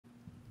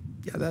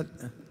Yeah,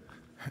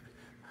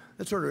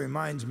 that sort of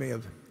reminds me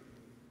of,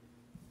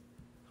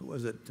 who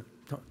was it?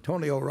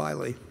 Tony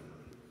O'Reilly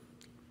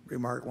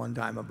remarked one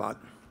time about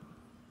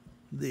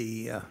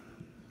the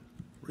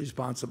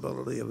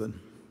responsibility of a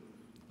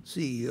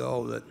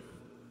CEO, that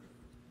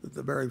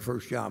the very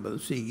first job of the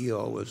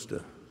CEO was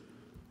to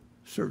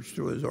search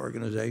through his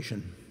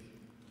organization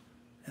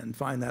and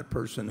find that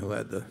person who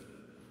had the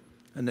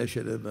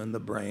initiative and the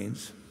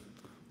brains,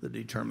 the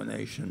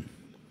determination,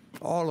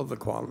 all of the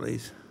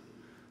qualities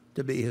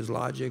to be his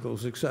logical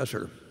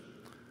successor,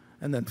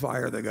 and then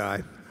fire the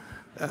guy.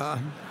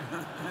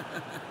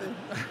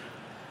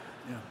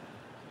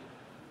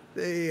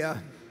 There's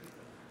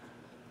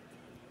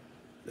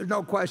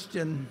no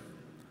question.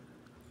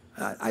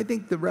 I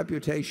think the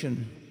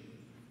reputation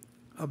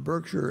of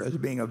Berkshire as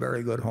being a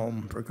very good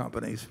home for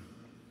companies,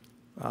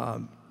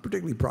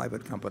 particularly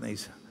private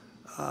companies,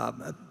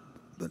 but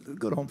a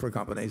good home for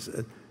companies.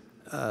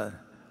 I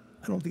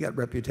don't think that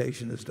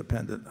reputation is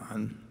dependent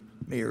on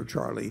me or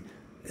Charlie.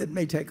 It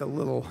may take a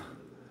little,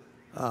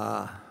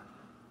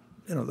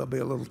 there'll be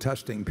a little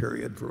testing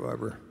period for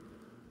whoever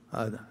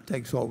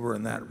takes over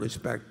in that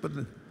respect. But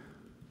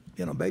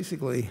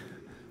basically,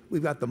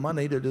 we've got the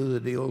money to do the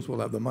deals. We'll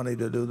have the money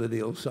to do the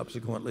deals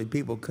subsequently.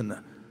 People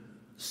can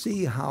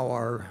see how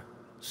our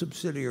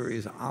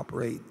subsidiaries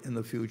operate in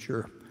the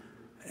future.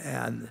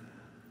 And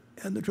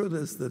the truth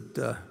is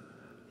that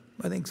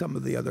I think some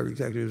of the other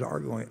executives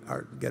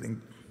are getting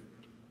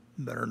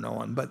better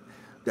known. But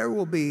there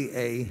will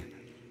be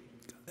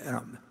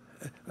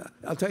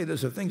I'll tell you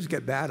this, if things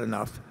get bad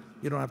enough,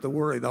 you don't have to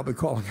worry. They'll be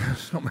calling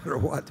us no matter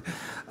what.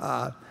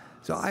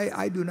 So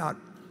I do not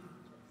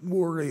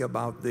worry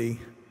about the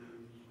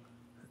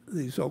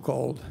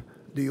so-called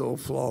deal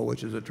flow,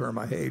 which is a term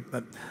I hate.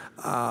 But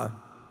I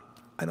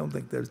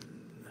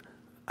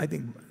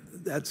think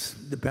that's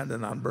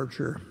dependent on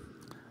Berkshire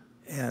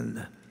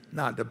and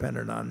not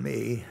dependent on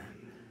me.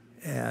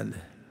 And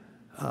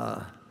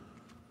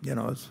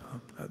as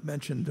I've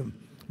mentioned,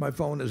 my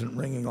phone isn't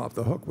ringing off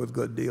the hook with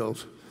good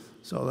deals,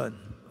 so that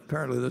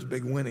apparently this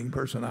big winning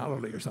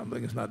personality or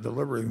something is not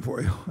delivering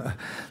for you.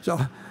 So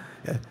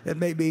it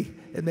may be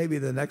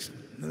the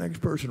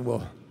next person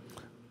will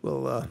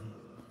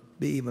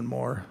be even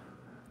more,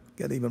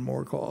 get even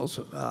more calls.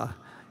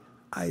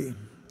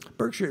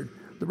 Berkshire,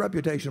 the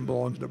reputation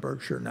belongs to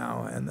Berkshire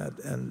now,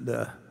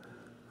 and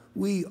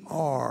we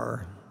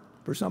are,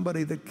 for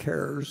somebody that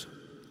cares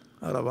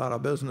about a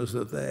business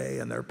that they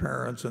and their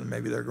parents and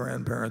maybe their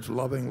grandparents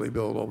lovingly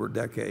built over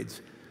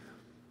decades,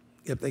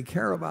 if they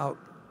care about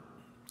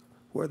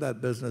where that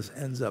business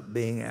ends up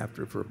being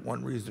after, for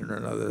one reason or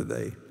another,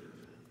 they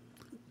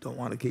don't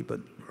want to keep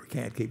it or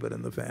can't keep it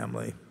in the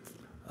family,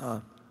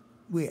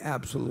 we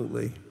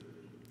absolutely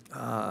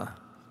are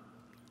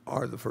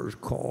the first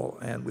call,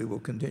 and we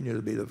will continue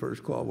to be the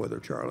first call, whether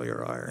Charlie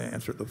or I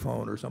answer the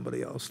phone or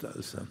somebody else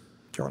does.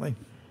 Charlie?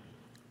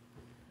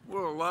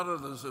 Well, a lot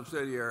of the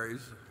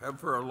subsidiaries have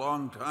for a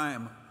long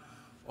time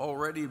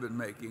already been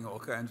making all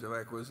kinds of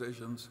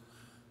acquisitions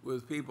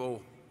with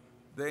people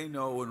they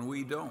know and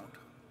we don't.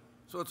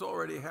 So it's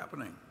already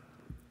happening.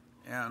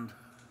 And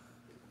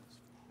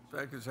in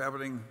fact, it's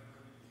happening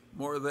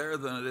more there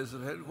than it is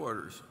at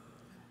headquarters.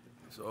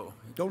 So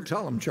don't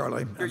tell them,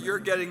 Charlie. You're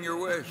getting your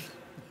wish.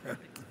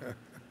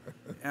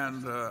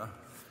 And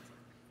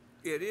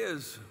it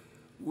is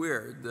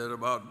weird that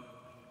about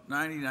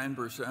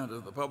 99%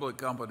 of the public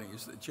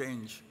companies that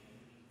change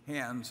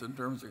hands in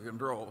terms of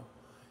control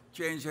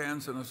change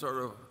hands in a sort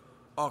of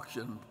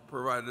auction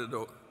presided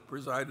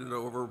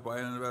over by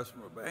an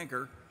investment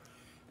banker.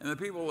 And the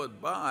people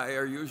that buy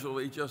are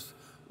usually just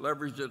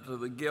leverage it to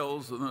the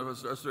gills, and if it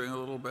starts doing a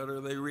little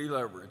better, they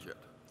re-leverage it.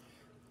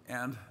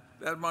 And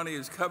that money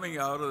is coming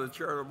out of the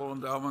charitable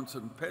endowments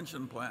and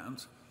pension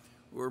plans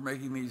who are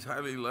making these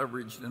highly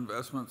leveraged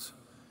investments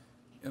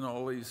in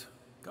all these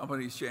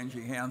companies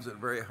changing hands at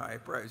very high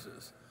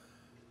prices.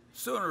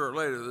 Sooner or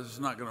later, this is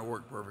not going to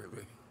work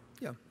perfectly.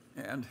 Yeah.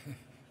 And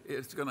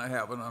it's going to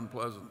have an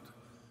unpleasant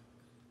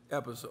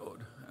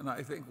episode. And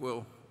I think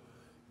we'll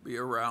be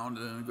around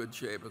and in good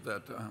shape at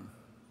that time.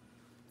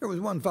 There was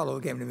one fellow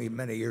who came to me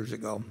many years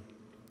ago,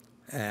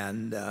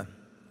 and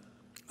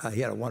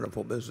he had a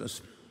wonderful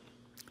business.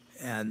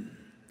 And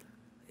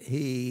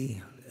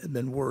he had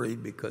been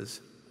worried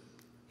because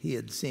he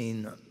had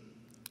seen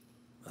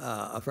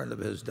a friend of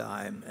his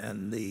die,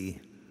 and the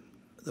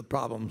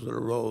problems that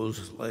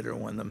arose later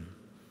when the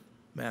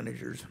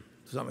managers,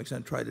 to some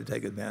extent, tried to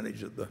take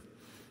advantage of the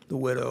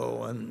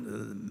widow,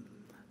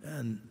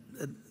 and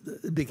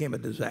it became a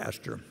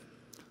disaster.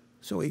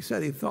 So he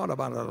said he thought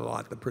about it a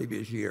lot the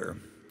previous year,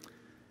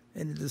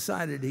 and he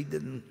decided he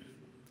didn't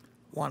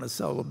want to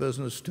sell the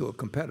business to a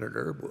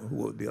competitor who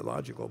would be a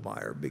logical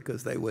buyer,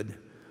 because they would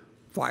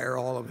fire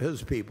all of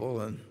his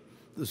people, and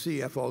the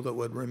CFO that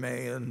would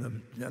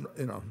remain,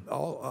 and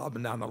all up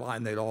and down the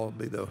line, they'd all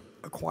be the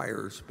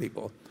acquirers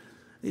people.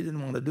 He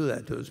didn't want to do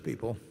that to his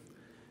people.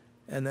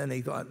 And then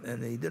he thought,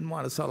 and he didn't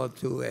want to sell it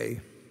to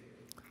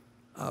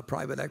a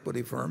private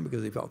equity firm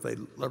because he felt they'd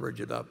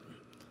leverage it up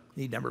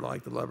he never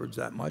liked the leverage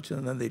that much,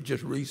 and then they'd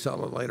just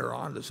resell it later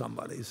on to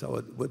somebody, so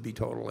it would be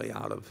totally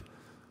out of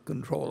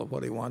control of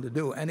what he wanted to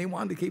do. And he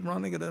wanted to keep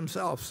running it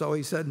himself. So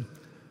he said,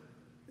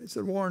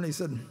 Warren, he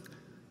said,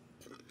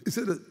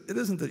 it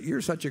isn't that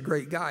you're such a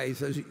great guy. He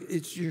says,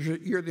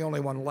 you're the only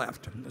one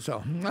left.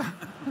 So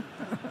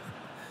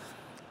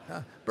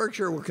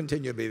Berkshire will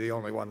continue to be the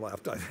only one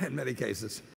left in many cases.